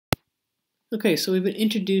Okay, so we've been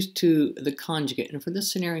introduced to the conjugate, and for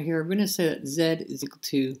this scenario here, we're going to say that z is equal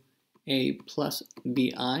to a plus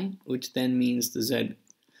bi, which then means the z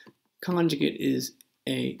conjugate is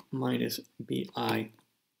a minus bi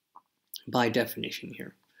by definition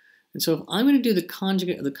here. And so if I'm going to do the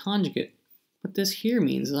conjugate of the conjugate, what this here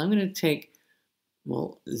means is I'm going to take,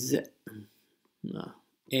 well,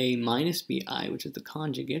 a minus bi, which is the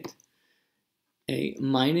conjugate, a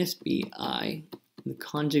minus bi, the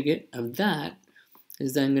conjugate of that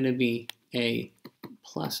is then going to be a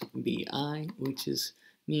plus bi, which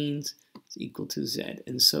means it's equal to z.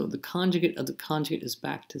 And so the conjugate of the conjugate is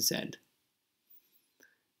back to z.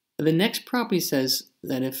 The next property says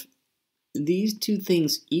that if these two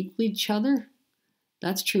things equal each other,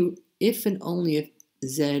 that's true if and only if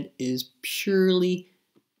z is purely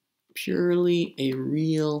a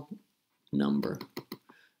real number,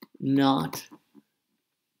 not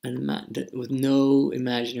with no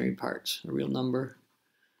imaginary parts. A real number,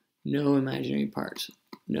 no imaginary parts,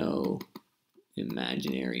 no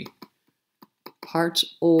imaginary parts,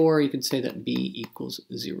 or you could say that b equals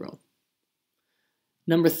 0.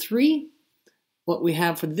 Number 3, what we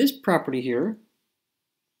have for this property here,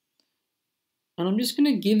 and I'm just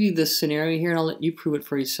going to give you this scenario here and I'll let you prove it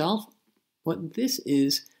for yourself. What this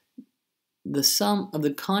is, the sum of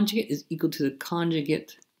the conjugate is equal to the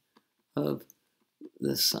conjugate of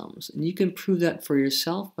the sums. And you can prove that for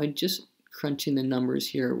yourself by just crunching the numbers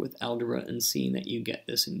here with algebra and seeing that you get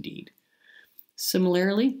this indeed.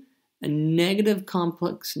 Similarly, a negative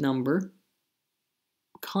complex number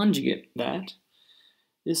conjugate that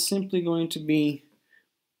is simply going to be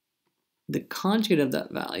the conjugate of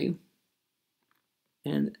that value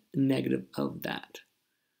and negative of that.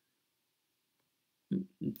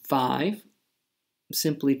 5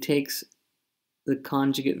 simply takes the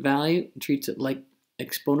conjugate value, treats it like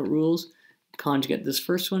exponent rules, conjugate this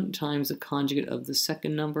first one times the conjugate of the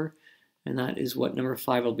second number, and that is what number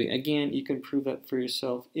 5 will be. Again, you can prove that for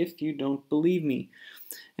yourself if you don't believe me.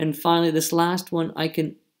 And finally, this last one, I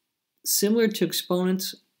can, similar to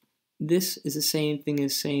exponents, this is the same thing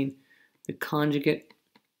as saying the conjugate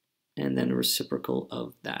and then a reciprocal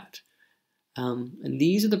of that. And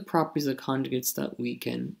these are the properties of conjugates that we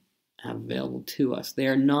can have available to us. They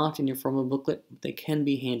are not in your formula booklet, but they can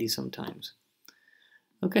be handy sometimes.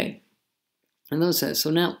 Okay, and those says,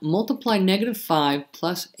 so now multiply negative 5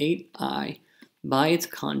 plus 8i by its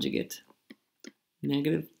conjugate,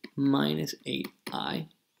 negative minus 8i.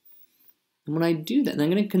 And when I do that,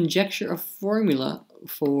 I'm going to conjecture a formula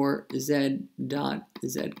for z dot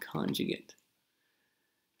z conjugate.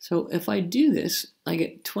 So if I do this, I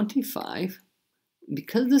get 25.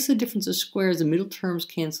 Because this is a difference of squares, the middle terms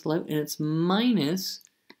cancel out, and it's minus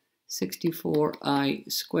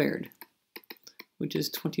 64i squared, which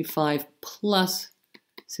is 25 plus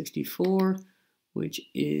 64, which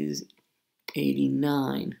is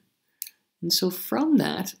 89. And so from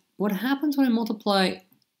that, what happens when I multiply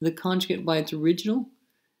the conjugate by its original?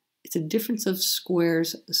 It's a difference of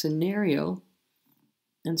squares scenario,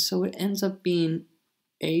 and so it ends up being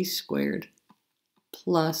a squared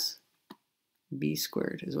plus b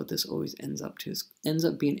squared is what this always ends up to. It ends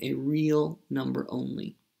up being a real number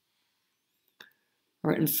only. All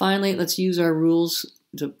right, and finally, let's use our rules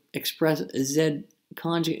to express z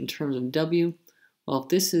conjugate in terms of w. Well, if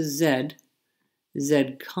this is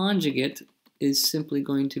z conjugate is simply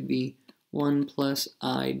going to be 1 plus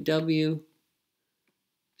iw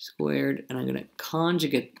squared, and I'm going to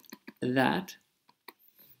conjugate that,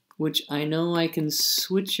 which I know I can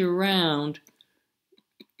switch around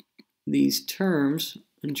these terms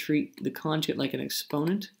and treat the conjugate like an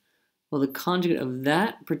exponent. Well, the conjugate of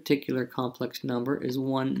that particular complex number is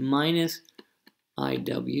 1 minus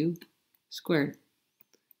iw squared.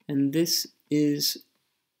 And this is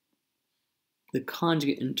the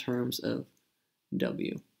conjugate in terms of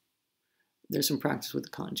w. There's some practice with the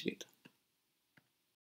conjugate.